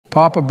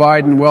Papa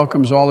Biden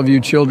welcomes all of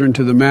you children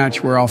to the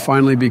match where I'll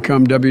finally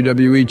become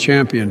WWE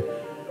champion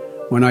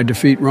when I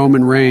defeat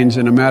Roman Reigns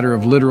in a matter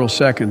of literal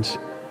seconds.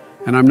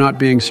 And I'm not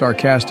being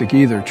sarcastic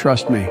either,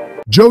 trust me.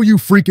 Joe, you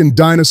freaking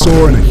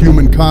dinosaur in a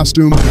human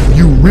costume,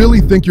 you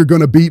really think you're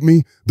gonna beat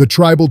me? The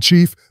tribal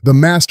chief, the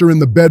master in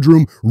the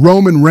bedroom,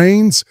 Roman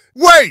Reigns?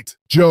 Wait!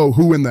 Joe,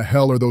 who in the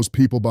hell are those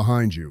people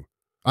behind you?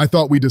 I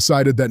thought we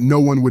decided that no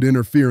one would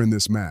interfere in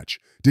this match.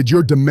 Did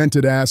your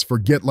demented ass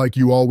forget like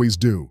you always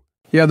do?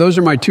 Yeah, those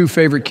are my two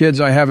favorite kids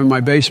I have in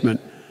my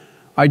basement.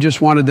 I just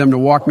wanted them to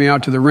walk me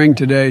out to the ring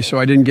today so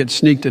I didn't get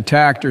sneak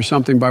attacked or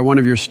something by one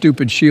of your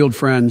stupid Shield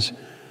friends.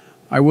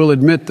 I will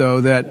admit,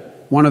 though,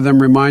 that one of them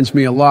reminds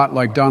me a lot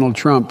like Donald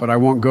Trump, but I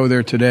won't go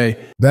there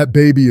today. That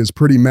baby is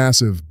pretty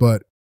massive,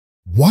 but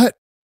what?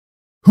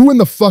 Who in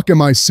the fuck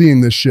am I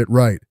seeing this shit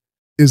right?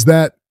 Is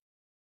that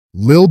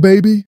Lil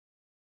Baby?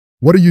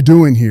 What are you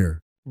doing here?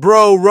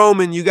 Bro,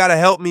 Roman, you gotta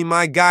help me,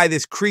 my guy.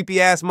 This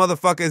creepy-ass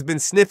motherfucker has been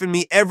sniffing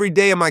me every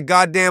day of my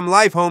goddamn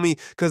life, homie,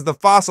 because the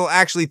fossil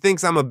actually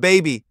thinks I'm a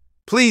baby.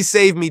 Please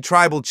save me,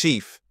 tribal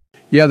chief.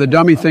 Yeah, the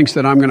dummy thinks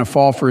that I'm gonna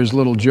fall for his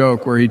little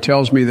joke where he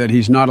tells me that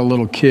he's not a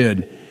little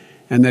kid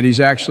and that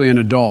he's actually an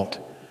adult.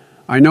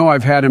 I know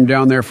I've had him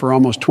down there for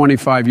almost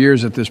 25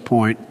 years at this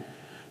point,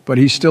 but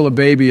he's still a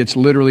baby. It's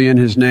literally in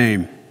his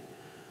name.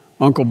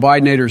 Uncle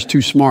Bidenator's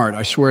too smart,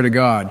 I swear to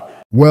God.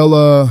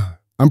 Well,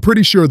 I'm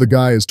pretty sure the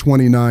guy is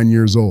 29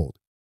 years old.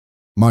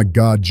 My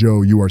God,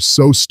 Joe, you are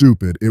so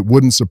stupid, it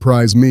wouldn't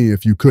surprise me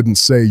if you couldn't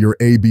say your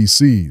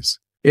ABCs.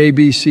 A,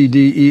 B, C,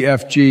 D, E,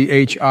 F, G,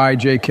 H, I,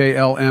 J, K,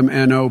 L, M,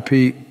 N, O,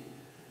 P.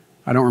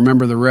 I don't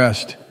remember the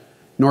rest.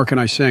 Nor can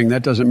I sing.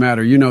 That doesn't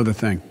matter. You know the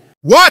thing.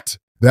 What?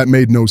 That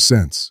made no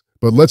sense.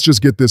 But let's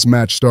just get this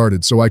match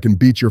started so I can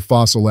beat your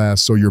fossil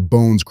ass so your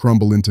bones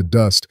crumble into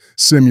dust,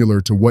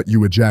 similar to what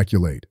you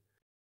ejaculate.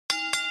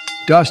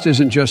 Dust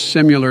isn't just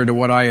similar to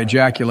what I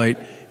ejaculate.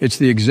 It's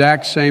the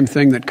exact same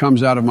thing that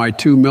comes out of my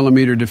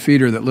 2mm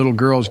defeater that little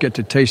girls get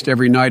to taste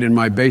every night in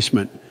my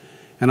basement.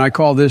 And I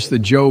call this the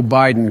Joe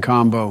Biden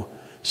combo.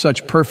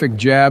 Such perfect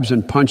jabs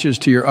and punches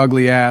to your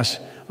ugly ass.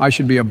 I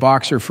should be a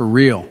boxer for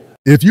real.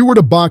 If you were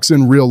to box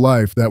in real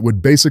life, that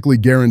would basically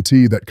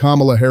guarantee that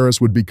Kamala Harris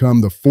would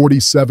become the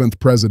 47th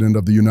president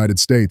of the United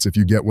States, if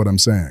you get what I'm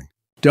saying.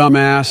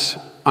 Dumbass.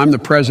 I'm the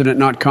president,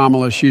 not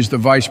Kamala. She's the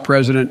vice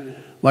president.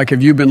 Like,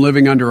 have you been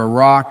living under a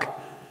rock?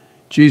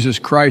 Jesus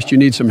Christ, you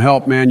need some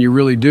help, man. You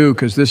really do,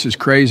 because this is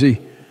crazy.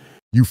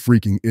 You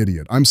freaking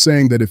idiot. I'm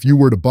saying that if you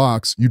were to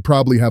box, you'd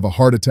probably have a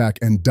heart attack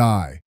and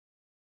die.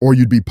 Or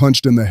you'd be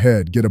punched in the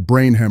head, get a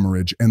brain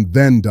hemorrhage, and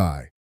then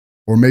die.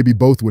 Or maybe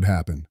both would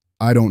happen.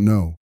 I don't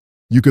know.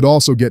 You could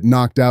also get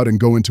knocked out and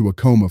go into a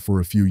coma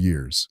for a few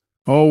years.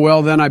 Oh,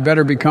 well, then I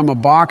better become a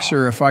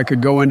boxer if I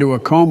could go into a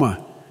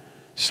coma.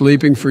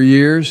 Sleeping for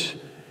years?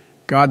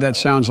 God, that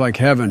sounds like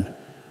heaven.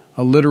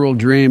 A literal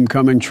dream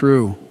coming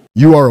true.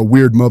 You are a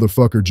weird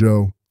motherfucker,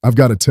 Joe. I've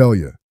got to tell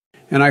you.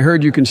 And I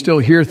heard you can still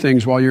hear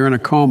things while you're in a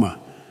coma.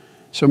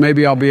 So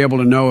maybe I'll be able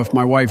to know if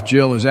my wife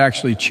Jill is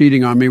actually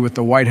cheating on me with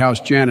the White House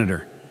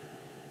janitor.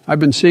 I've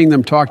been seeing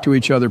them talk to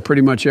each other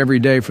pretty much every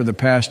day for the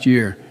past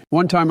year.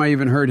 One time I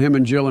even heard him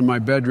and Jill in my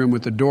bedroom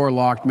with the door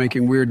locked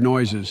making weird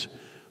noises.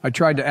 I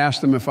tried to ask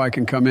them if I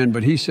can come in,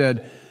 but he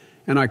said,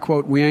 and I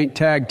quote, "We ain't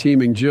tag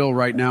teaming Jill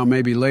right now,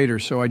 maybe later."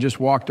 So I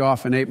just walked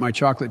off and ate my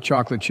chocolate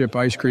chip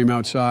ice cream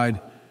outside.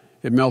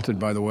 It melted,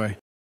 by the way.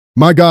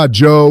 My God,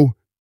 Joe,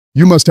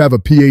 you must have a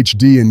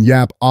PhD in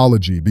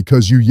yapology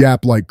because you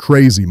yap like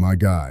crazy, my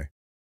guy.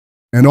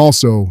 And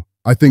also,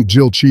 I think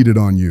Jill cheated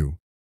on you.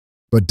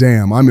 But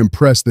damn, I'm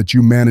impressed that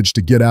you managed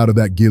to get out of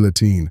that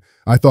guillotine.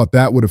 I thought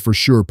that would have for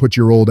sure put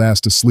your old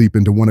ass to sleep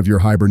into one of your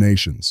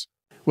hibernations.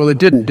 Well, it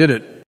didn't, did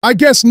it? I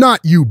guess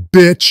not, you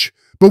bitch.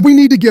 But we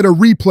need to get a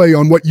replay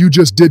on what you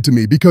just did to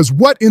me, because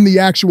what in the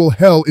actual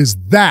hell is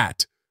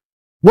that?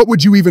 What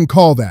would you even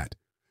call that?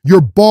 Your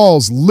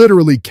balls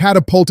literally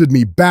catapulted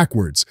me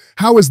backwards.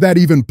 How is that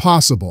even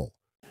possible?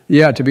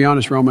 Yeah, to be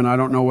honest, Roman, I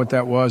don't know what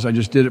that was. I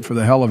just did it for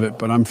the hell of it,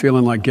 but I'm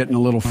feeling like getting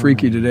a little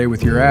freaky today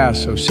with your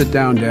ass, so sit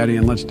down, Daddy,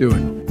 and let's do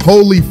it.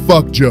 Holy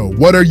fuck, Joe,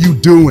 what are you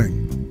doing?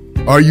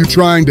 Are you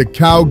trying to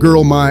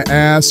cowgirl my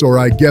ass, or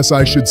I guess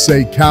I should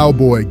say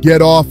cowboy?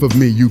 Get off of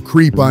me, you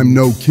creep, I'm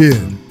no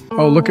kid.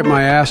 Oh, look at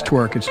my ass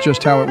twerk. It's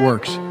just how it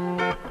works.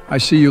 I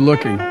see you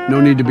looking. No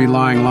need to be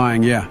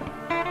lying, yeah.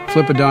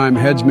 Flip a dime,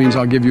 heads means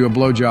I'll give you a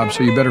blowjob,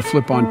 so you better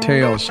flip on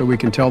tails so we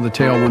can tell the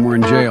tale when we're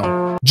in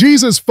jail.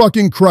 Jesus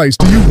fucking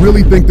Christ, do you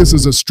really think this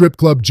is a strip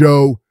club,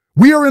 Joe?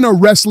 We are in a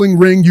wrestling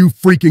ring, you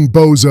freaking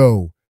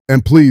bozo.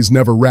 And please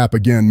never rap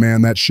again,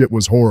 man, that shit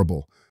was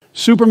horrible.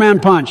 Superman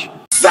punch.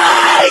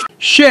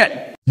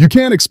 Shit! You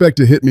can't expect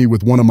to hit me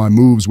with one of my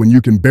moves when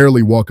you can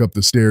barely walk up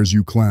the stairs,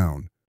 you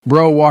clown.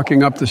 Bro,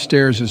 walking up the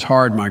stairs is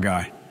hard, my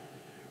guy.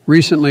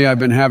 Recently, I've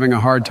been having a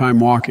hard time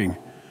walking,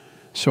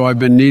 so I've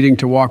been needing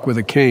to walk with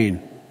a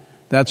cane.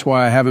 That's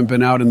why I haven't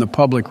been out in the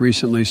public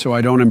recently, so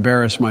I don't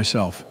embarrass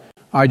myself.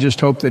 I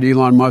just hope that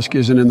Elon Musk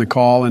isn't in the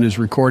call and is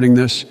recording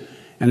this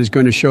and is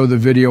going to show the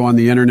video on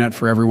the internet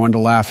for everyone to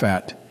laugh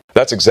at.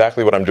 That's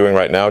exactly what I'm doing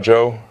right now,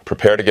 Joe.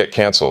 Prepare to get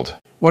canceled.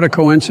 What a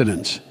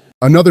coincidence.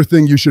 Another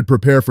thing you should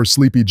prepare for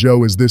Sleepy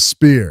Joe is this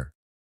spear.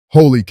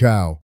 Holy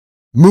cow.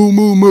 Moo,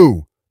 moo,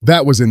 moo.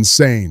 That was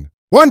insane.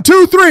 1,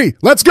 2, 3,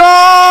 let's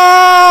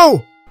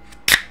go!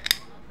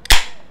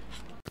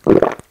 Bro,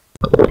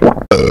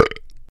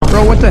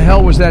 what the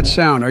hell was that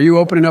sound? Are you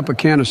opening up a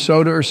can of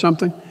soda or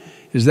something?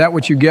 Is that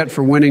what you get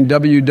for winning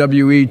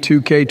WWE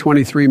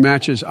 2k23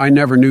 matches? I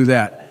never knew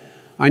that.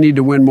 I need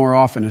to win more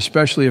often,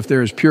 especially if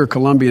there is pure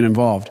Colombian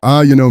involved.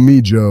 Ah, you know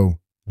me, Joe.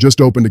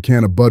 Just opened a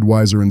can of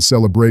Budweiser in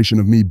celebration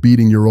of me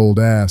beating your old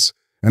ass,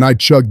 and I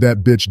chugged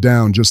that bitch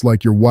down just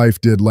like your wife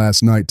did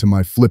last night to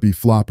my flippy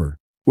flopper.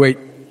 Wait,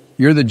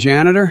 you're the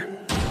janitor?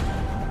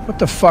 What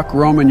the fuck,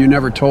 Roman, you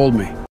never told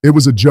me? It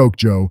was a joke,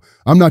 Joe.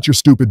 I'm not your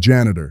stupid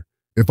janitor.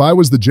 If I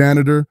was the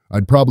janitor,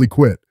 I'd probably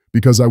quit,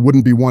 because I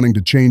wouldn't be wanting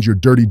to change your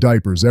dirty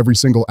diapers every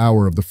single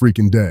hour of the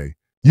freaking day.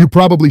 You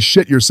probably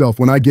shit yourself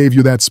when I gave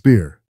you that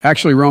spear.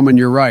 Actually, Roman,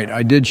 you're right.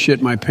 I did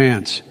shit my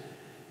pants.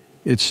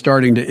 It's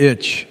starting to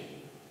itch.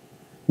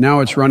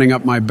 Now it's running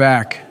up my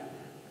back.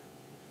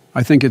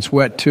 I think it's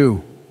wet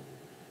too.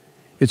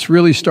 It's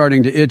really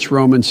starting to itch,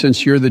 Roman,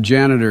 since you're the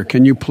janitor.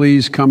 Can you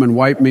please come and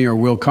wipe me, or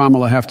will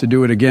Kamala have to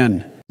do it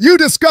again? You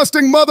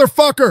disgusting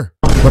motherfucker!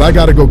 But I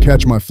gotta go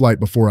catch my flight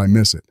before I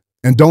miss it.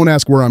 And don't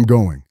ask where I'm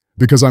going,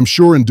 because I'm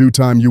sure in due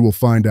time you will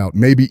find out,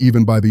 maybe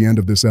even by the end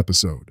of this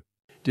episode.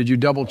 Did you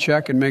double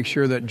check and make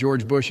sure that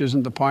George Bush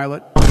isn't the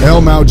pilot?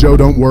 Hell now, Joe,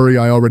 don't worry.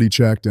 I already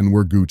checked and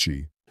we're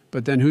Gucci.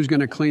 But then who's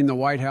going to clean the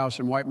White House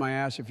and wipe my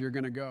ass if you're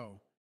going to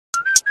go?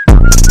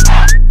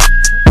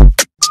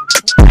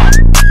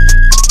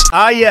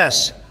 Ah,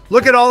 yes.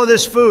 Look at all of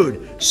this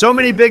food. So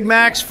many Big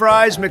Macs,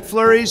 fries,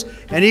 McFlurries,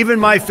 and even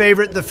my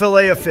favorite, the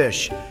filet of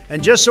fish.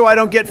 And just so I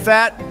don't get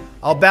fat,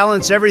 I'll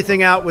balance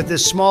everything out with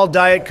this small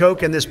Diet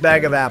Coke and this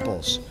bag of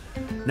apples.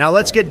 Now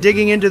let's get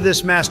digging into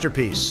this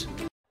masterpiece.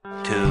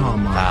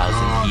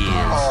 2,000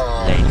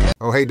 years later.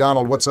 Oh, hey,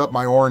 Donald, what's up,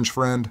 my orange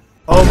friend?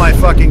 Oh my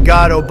fucking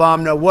God,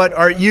 Obama, what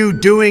are you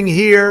doing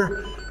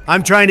here?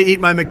 I'm trying to eat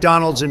my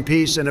McDonald's in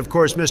peace, and of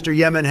course Mr.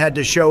 Yemen had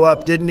to show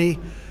up, didn't he?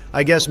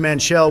 I guess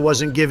Manchel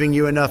wasn't giving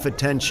you enough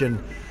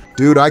attention.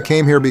 Dude, I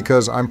came here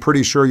because I'm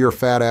pretty sure your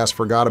fat ass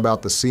forgot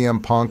about the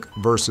CM Punk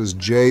versus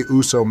Jey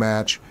Uso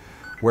match,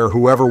 where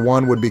whoever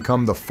won would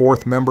become the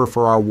 4th member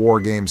for our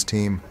WarGames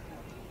team.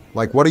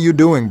 Like, what are you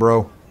doing,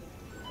 bro?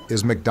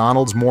 Is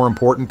McDonald's more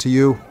important to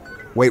you?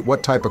 Wait,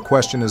 what type of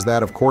question is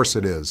that? Of course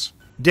it is.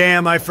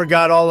 Damn, I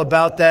forgot all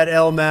about that,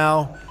 El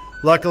Mao.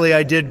 Luckily,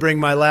 I did bring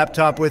my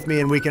laptop with me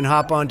and we can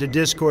hop onto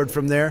Discord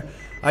from there.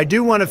 I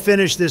do want to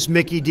finish this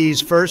Mickey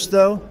D's first,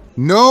 though.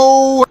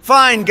 No!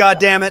 Fine,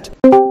 goddammit.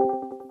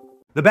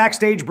 The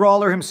backstage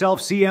brawler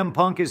himself, CM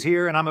Punk, is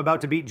here, and I'm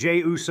about to beat Jey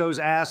Uso's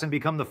ass and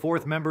become the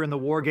 4th member in the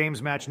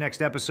WarGames match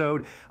next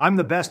episode. I'm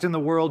the best in the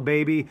world,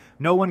 baby.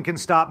 No one can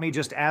stop me,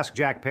 just ask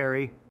Jack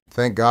Perry.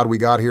 Thank God we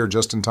got here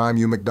just in time,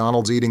 you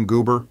McDonald's eating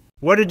goober.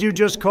 What did you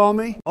just call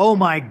me? Oh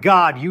my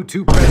God, you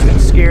two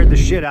presidents scared the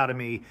shit out of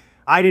me.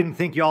 I didn't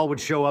think y'all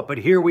would show up, but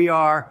here we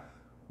are.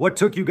 What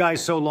took you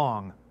guys so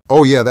long?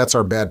 Oh yeah, that's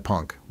our bad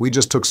Punk. We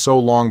just took so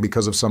long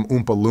because of some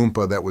Oompa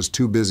Loompa that was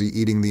too busy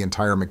eating the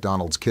entire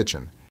McDonald's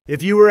kitchen.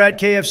 If you were at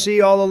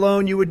KFC all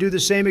alone, you would do the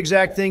same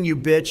exact thing, you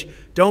bitch.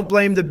 Don't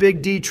blame the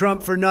big D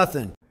Trump for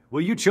nothing.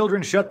 Will you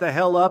children shut the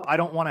hell up? I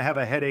don't want to have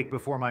a headache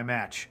before my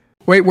match.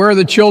 Wait, where are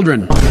the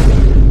children?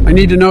 I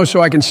need to know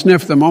so I can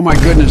sniff them. Oh my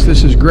goodness,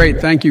 this is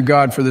great. Thank you,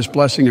 God, for this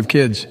blessing of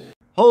kids.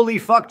 Holy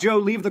fuck, Joe,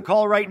 leave the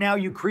call right now,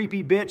 you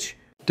creepy bitch.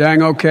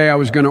 Dang, okay, I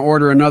was going to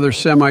order another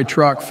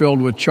semi-truck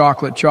filled with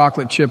chocolate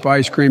chip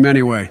ice cream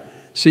anyway.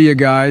 See you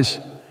guys.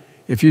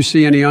 If you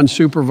see any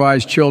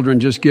unsupervised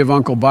children, just give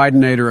Uncle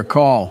Bidenator a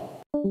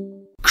call.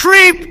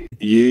 Creep!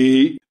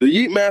 Yeet. The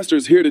Yeet Master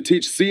is here to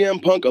teach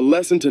CM Punk a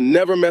lesson to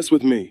never mess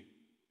with me.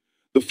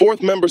 The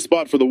 4th member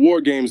spot for the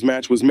WarGames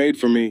match was made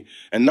for me,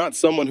 and not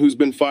someone who's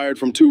been fired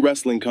from 2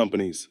 wrestling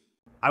companies.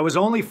 I was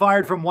only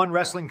fired from 1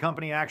 wrestling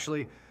company,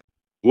 actually.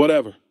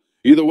 Whatever.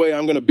 Either way,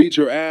 I'm gonna beat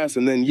your ass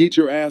and then yeet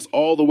your ass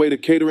all the way to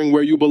catering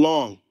where you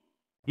belong.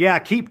 Yeah,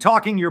 keep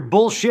talking your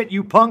bullshit,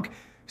 you punk.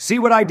 See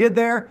what I did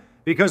there?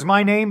 Because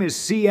my name is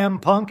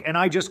CM Punk and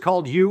I just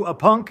called you a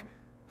punk?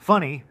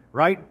 Funny,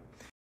 right?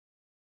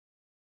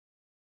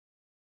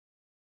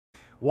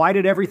 Why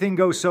did everything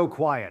go so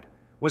quiet?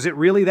 Was it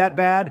really that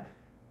bad?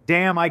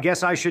 Damn, I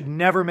guess I should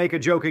never make a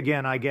joke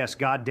again, I guess,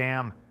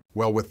 goddamn.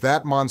 Well, with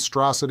that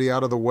monstrosity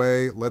out of the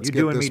way, let's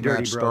get this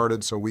match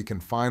started so we can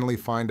finally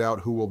find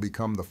out who will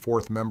become the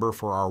 4th member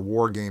for our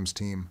WarGames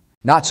team.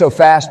 Not so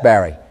fast,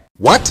 Barry.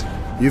 What?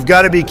 You've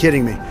got to be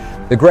kidding me.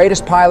 The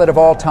greatest pilot of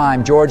all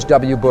time, George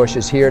W. Bush,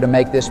 is here to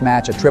make this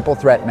match a triple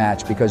threat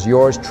match because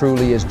yours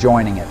truly is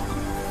joining it.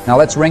 Now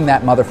let's ring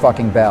that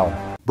motherfucking bell.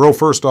 Bro,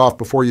 first off,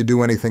 before you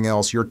do anything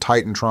else, your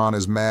Titantron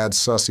is mad,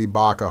 sussy,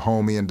 baka,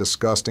 homie, and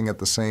disgusting at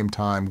the same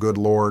time. Good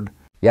Lord.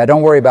 Yeah,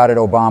 don't worry about it,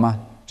 Obama.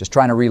 Just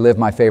trying to relive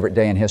my favorite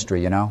day in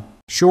history, you know?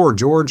 Sure,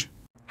 George.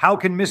 How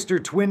can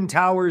Mr. Twin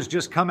Towers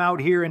just come out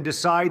here and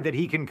decide that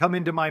he can come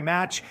into my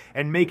match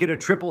and make it a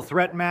triple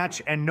threat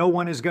match and no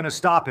one is going to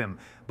stop him?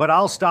 But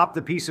I'll stop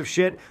the piece of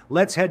shit.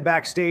 Let's head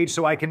backstage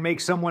so I can make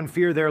someone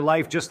fear their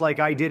life just like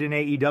I did in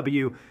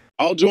AEW.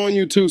 I'll join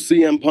you too,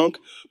 CM Punk.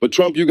 But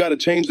Trump, you gotta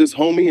change this,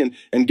 homie,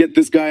 and get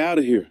this guy out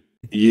of here.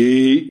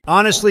 Yeah.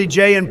 Honestly,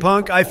 Jay and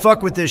Punk, I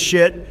fuck with this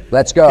shit.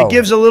 Let's go. It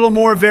gives a little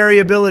more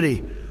variability.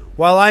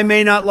 While I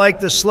may not like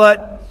the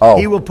slut,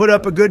 he will put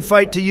up a good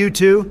fight to you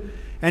two.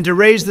 And to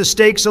raise the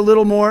stakes a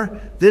little more,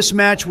 this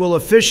match will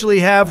officially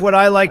have what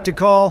I like to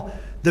call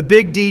the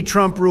Big D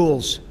Trump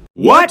rules.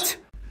 What?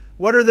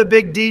 What are the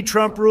Big D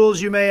Trump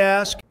rules, you may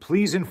ask?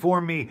 Please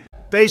inform me.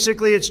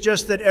 Basically, it's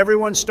just that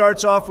everyone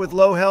starts off with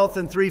low health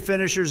and 3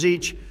 finishers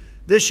each.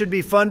 This should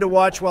be fun to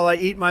watch while I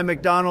eat my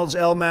McDonald's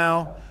El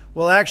Mao.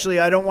 Well, actually,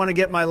 I don't want to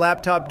get my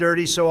laptop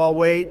dirty, so I'll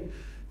wait.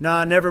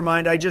 Nah, never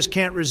mind. I just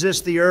can't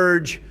resist the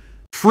urge.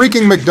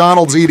 Freaking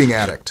McDonald's eating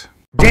addict.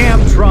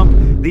 Damn,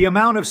 Trump, the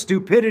amount of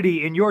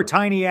stupidity in your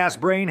tiny-ass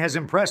brain has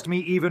impressed me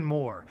even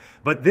more.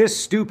 But this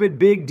stupid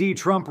Big D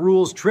Trump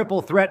rules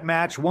triple threat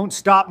match won't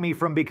stop me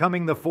from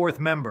becoming the 4th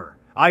member.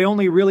 I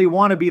only really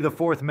want to be the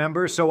 4th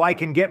member so I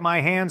can get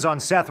my hands on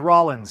Seth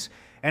Rollins.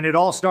 And it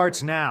all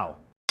starts now.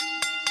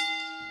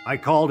 I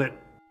called it.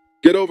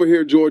 Get over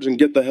here, George, and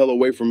get the hell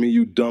away from me,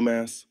 you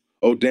dumbass.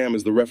 Oh, damn,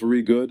 is the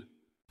referee good?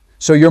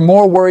 So you're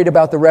more worried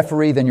about the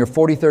referee than your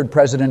 43rd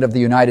president of the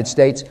United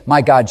States?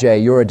 My God, Jay,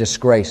 you're a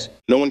disgrace.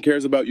 No one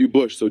cares about you,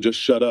 Bush, so just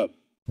shut up.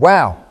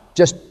 Wow.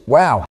 Just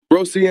wow.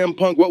 Bro, CM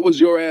Punk, what was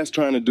your ass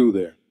trying to do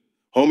there?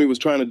 Homie was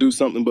trying to do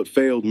something but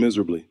failed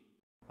miserably.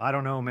 I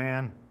don't know,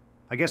 man.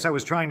 I guess I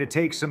was trying to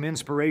take some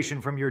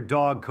inspiration from your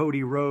dog,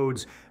 Cody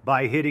Rhodes,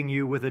 by hitting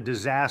you with a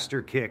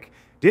disaster kick.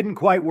 Didn't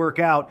quite work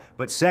out,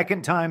 but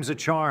second time's a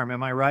charm,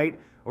 am I right?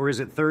 Or is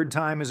it third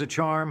time is a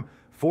charm?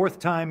 4th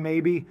time,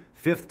 maybe?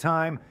 5th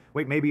time?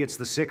 Wait, maybe it's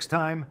the 6th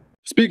time?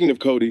 Speaking of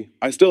Cody,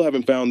 I still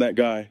haven't found that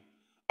guy.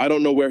 I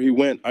don't know where he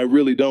went, I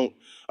really don't.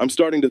 I'm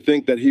starting to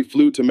think that he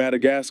flew to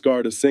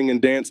Madagascar to sing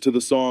and dance to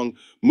the song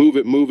Move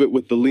It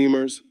with the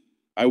Lemurs.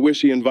 I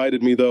wish he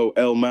invited me though,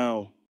 El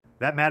Mao.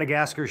 That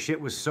Madagascar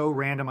shit was so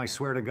random, I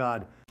swear to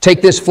God.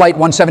 Take this Flight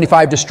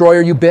 175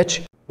 destroyer, you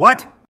bitch.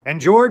 What? And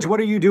George,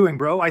 what are you doing,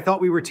 bro? I thought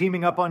we were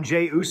teaming up on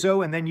Jey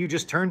Uso and then you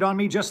just turned on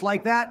me just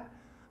like that?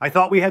 I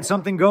thought we had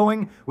something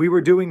going. We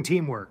were doing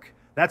teamwork.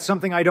 That's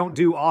something I don't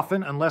do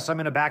often unless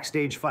I'm in a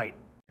backstage fight,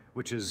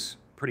 which is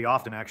pretty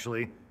often,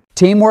 actually.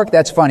 Teamwork?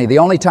 That's funny. The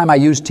only time I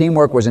used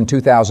teamwork was in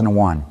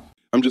 2001.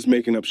 I'm just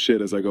making up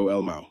shit as I go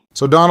El Mao.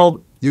 So,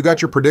 Donald, you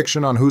got your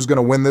prediction on who's going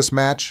to win this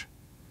match?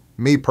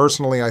 Me,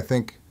 personally, I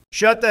think...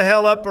 Shut the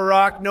hell up,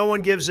 Barack. No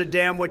one gives a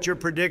damn what your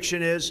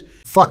prediction is.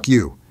 Fuck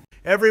you.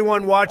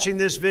 Everyone watching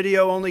this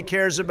video only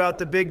cares about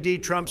the Big D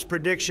Trump's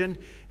prediction,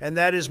 and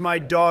that is my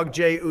dog,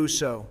 Jey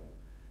Uso.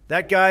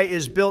 That guy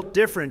is built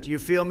different, you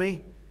feel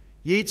me?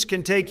 Yeets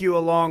can take you a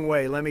long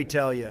way, let me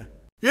tell you.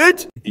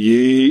 Yeet!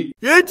 Yeet!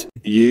 Yeet!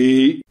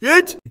 Yeet!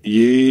 Yeet!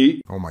 Yeet!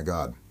 Oh my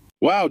God.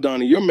 Wow,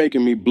 Donnie, you're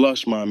making me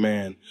blush, my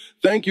man.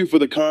 Thank you for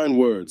the kind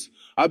words.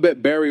 I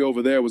bet Barry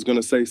over there was going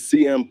to say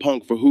CM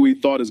Punk for who he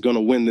thought is going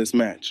to win this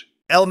match.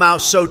 El Mao,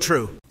 so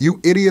true.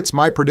 You idiots,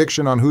 my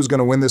prediction on who's going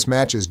to win this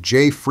match is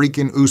Jey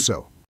freaking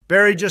Uso.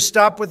 Barry, just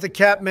stop with the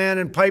cap man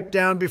and pipe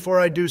down before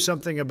I do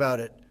something about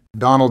it.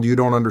 Donald, you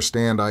don't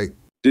understand.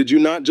 Did you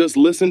not just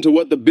listen to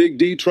what the Big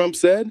D Trump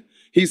said?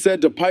 He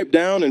said to pipe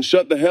down and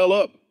shut the hell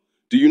up.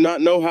 Do you not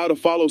know how to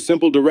follow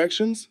simple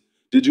directions?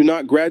 Did you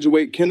not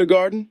graduate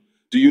kindergarten?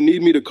 Do you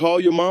need me to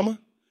call your mama?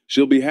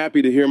 She'll be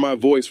happy to hear my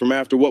voice from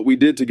after what we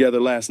did together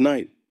last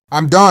night.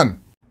 I'm done.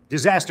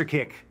 Disaster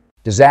kick.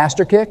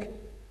 Disaster kick?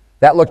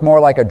 That looked more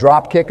like a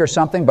drop kick or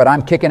something, but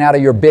I'm kicking out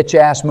of your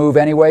bitch-ass move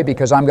anyway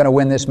because I'm going to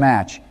win this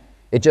match.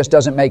 It just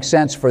doesn't make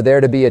sense for there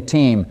to be a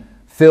team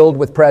filled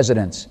with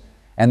presidents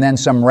and then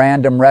some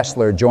random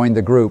wrestler join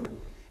the group.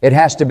 It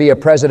has to be a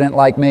president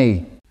like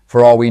me.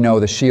 For all we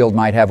know, the Shield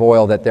might have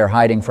oil that they're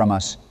hiding from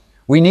us.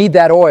 We need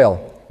that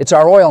oil. It's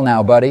our oil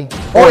now, buddy.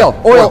 Oil,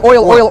 oil,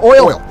 oil, oil,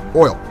 oil.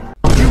 Oil.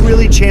 Did you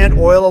really chant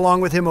oil along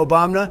with him,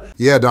 Obama?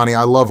 Yeah, Donnie,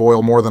 I love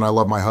oil more than I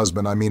love my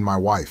husband. I mean my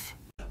wife.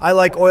 I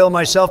like oil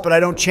myself, but I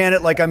don't chant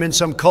it like I'm in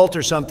some cult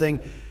or something.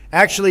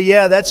 Actually,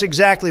 yeah, that's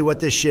exactly what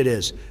this shit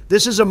is.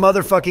 This is a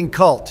motherfucking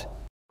cult.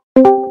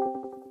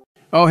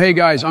 Oh, hey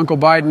guys, Uncle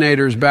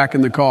Bidenator's back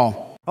in the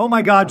call. Oh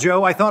my God,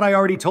 Joe, I thought I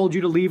already told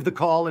you to leave the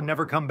call and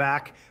never come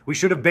back. We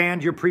should have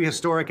banned your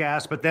prehistoric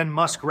ass, but then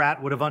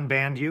Muskrat would have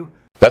unbanned you.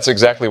 That's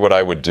exactly what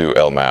I would do,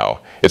 El Mao.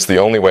 It's the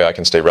only way I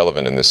can stay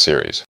relevant in this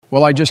series.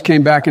 Well, I just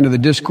came back into the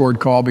Discord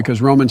call because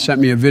Roman sent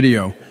me a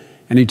video,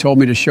 and he told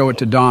me to show it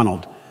to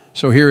Donald.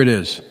 So here it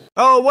is.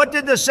 Oh, what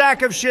did the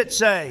sack of shit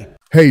say?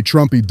 Hey,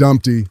 Trumpy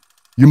Dumpty.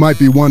 You might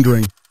be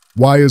wondering,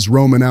 why is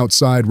Roman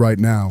outside right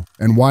now?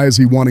 And why is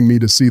he wanting me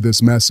to see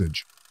this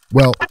message?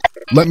 Well,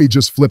 let me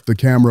just flip the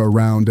camera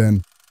around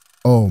and...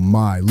 Oh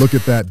my, look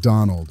at that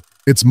Donald.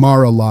 It's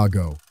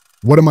Mar-a-Lago.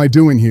 What am I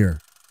doing here?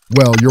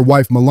 Well, your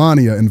wife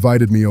Melania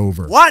invited me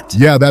over. What?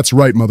 Yeah, that's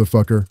right,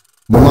 motherfucker.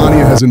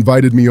 Melania has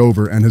invited me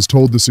over and has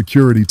told the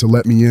security to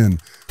let me in.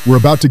 We're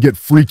about to get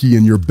freaky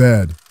in your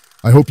bed.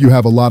 I hope you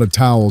have a lot of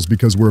towels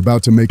because we're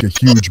about to make a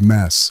huge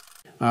mess.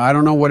 I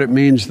don't know what it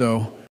means,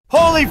 though.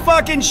 Holy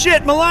fucking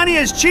shit, Melania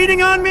is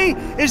cheating on me?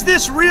 Is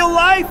this real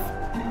life?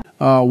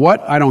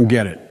 What? I don't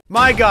get it.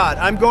 My God,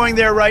 I'm going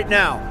there right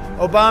now.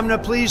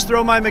 Obama, please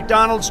throw my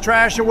McDonald's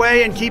trash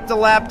away and keep the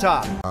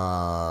laptop.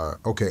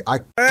 Okay,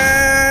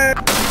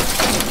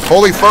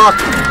 Holy fuck!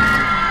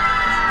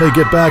 Hey,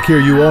 get back here,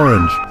 you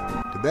orange.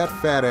 Did that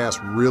fat ass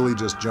really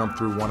just jump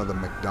through one of the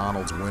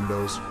McDonald's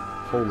windows?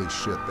 Holy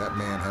shit, that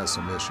man has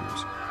some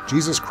issues.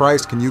 Jesus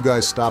Christ, can you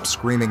guys stop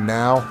screaming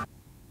now?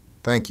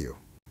 Thank you.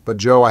 But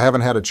Joe, I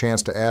haven't had a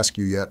chance to ask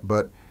you yet,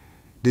 but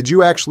did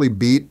you actually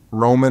beat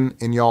Roman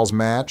in y'all's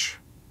match?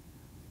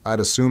 I'd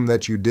assume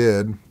that you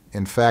did.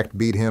 In fact,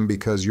 beat him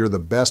because you're the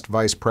best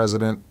vice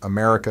president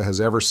America has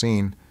ever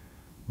seen.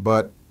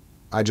 But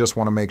I just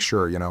want to make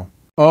sure, you know.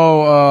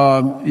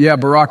 Oh, yeah,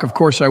 Barack, of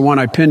course I won.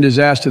 I pinned his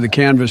ass to the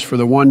canvas for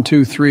the 1,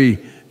 2, 3.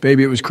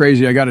 Baby, it was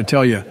crazy, I gotta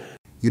tell you.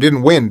 You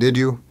didn't win, did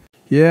you?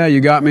 Yeah, you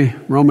got me.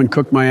 Roman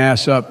cooked my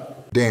ass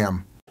up.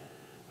 Damn.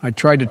 I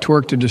tried to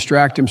twerk to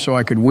distract him so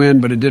I could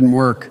win, but it didn't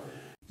work.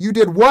 You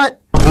did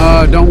what?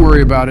 Don't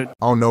worry about it.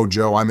 Oh no,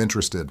 Joe, I'm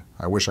interested.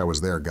 I wish I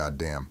was there,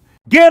 goddamn.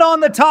 Get on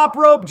the top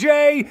rope,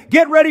 Jay!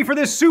 Get ready for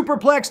this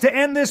superplex to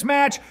end this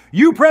match.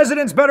 You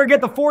presidents better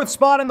get the 4th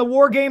spot in the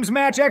WarGames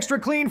match extra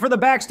clean for the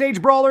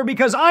backstage brawler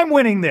because I'm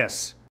winning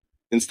this.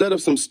 Instead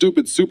of some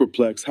stupid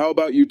superplex, how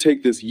about you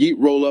take this yeet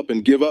roll up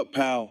and give up,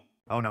 pal?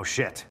 Oh no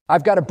shit.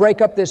 I've got to break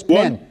up this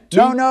pin. 1,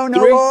 2, No.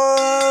 3.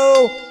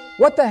 Whoa!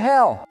 What the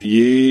hell?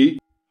 Yeet.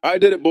 I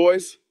did it,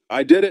 boys.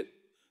 I did it.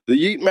 The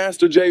Yeet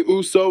Master Jey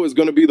Uso is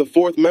going to be the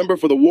 4th member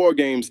for the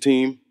WarGames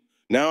team.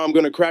 Now I'm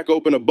going to crack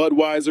open a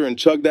Budweiser and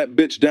chug that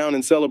bitch down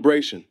in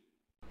celebration.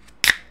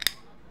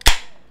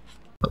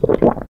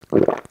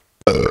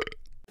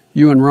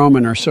 You and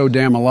Roman are so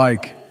damn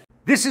alike.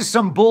 This is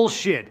some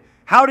bullshit.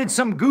 How did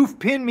some goof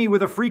pin me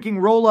with a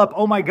freaking roll-up?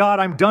 Oh my God,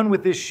 I'm done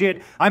with this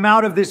shit. I'm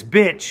out of this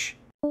bitch.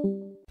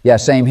 Yeah,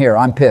 same here.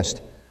 I'm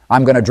pissed.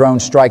 I'm going to drone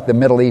strike the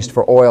Middle East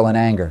for oil and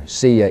anger.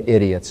 See ya,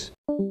 idiots.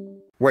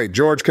 Wait,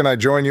 George, can I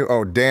join you?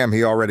 Oh, damn,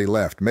 he already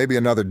left. Maybe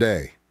another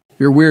day.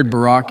 You're weird,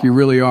 Barack. You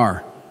really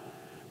are.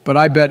 But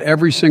I bet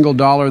every single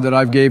dollar that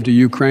I've gave to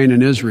Ukraine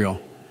and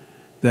Israel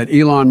that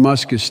Elon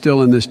Musk is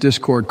still in this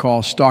Discord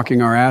call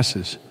stalking our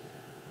asses.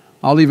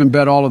 I'll even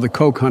bet all of the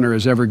coke Hunter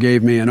has ever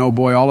gave me, and oh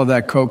boy, all of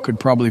that coke could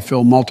probably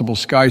fill multiple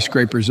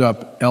skyscrapers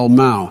up, El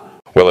Mao.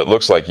 Well, it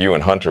looks like you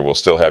and Hunter will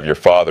still have your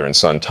father and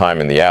son time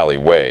in the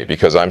alleyway,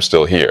 because I'm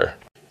still here.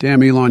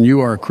 Damn, Elon,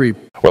 you are a creep.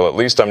 Well, at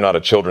least I'm not a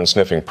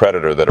children-sniffing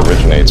predator that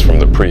originates from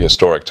the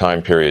prehistoric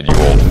time period, you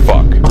old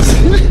fuck.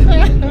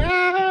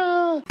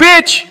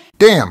 Bitch!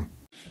 Damn.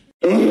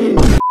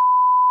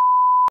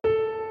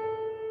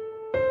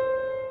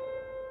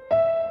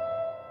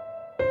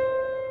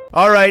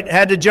 All right,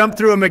 had to jump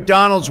through a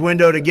McDonald's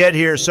window to get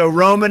here, so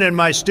Roman and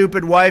my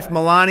stupid wife,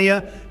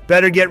 Melania,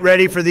 better get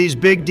ready for these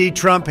Big D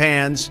Trump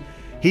hands.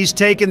 He's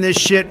taken this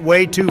shit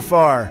way too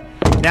far.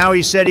 Now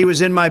he said he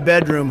was in my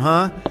bedroom,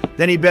 huh?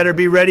 Then he better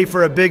be ready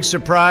for a big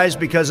surprise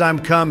because I'm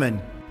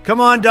coming. Come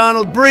on,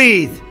 Donald,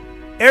 breathe.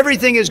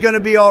 Everything is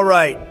gonna be all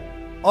right.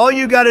 All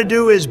you gotta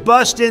do is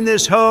bust in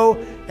this hoe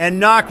and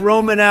knock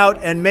Roman out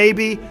and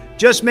maybe,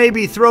 just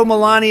maybe, throw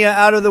Melania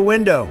out of the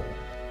window.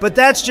 But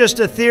that's just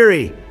a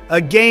theory,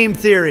 a game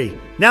theory.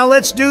 Now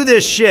let's do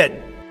this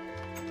shit.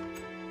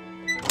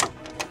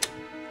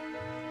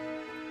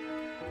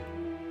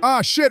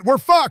 Ah, shit, we're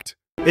fucked!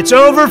 It's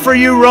over for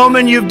you,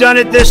 Roman. You've done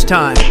it this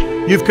time.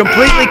 You've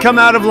completely come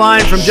out of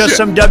line from just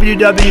some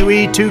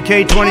WWE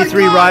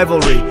 2k23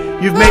 rivalry.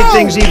 You've made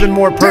things even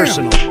more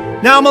personal.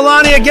 Now,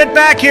 Melania, get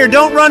back here.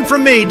 Don't run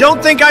from me.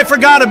 Don't think I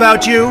forgot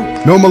about you.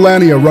 No,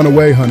 Melania, run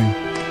away, honey.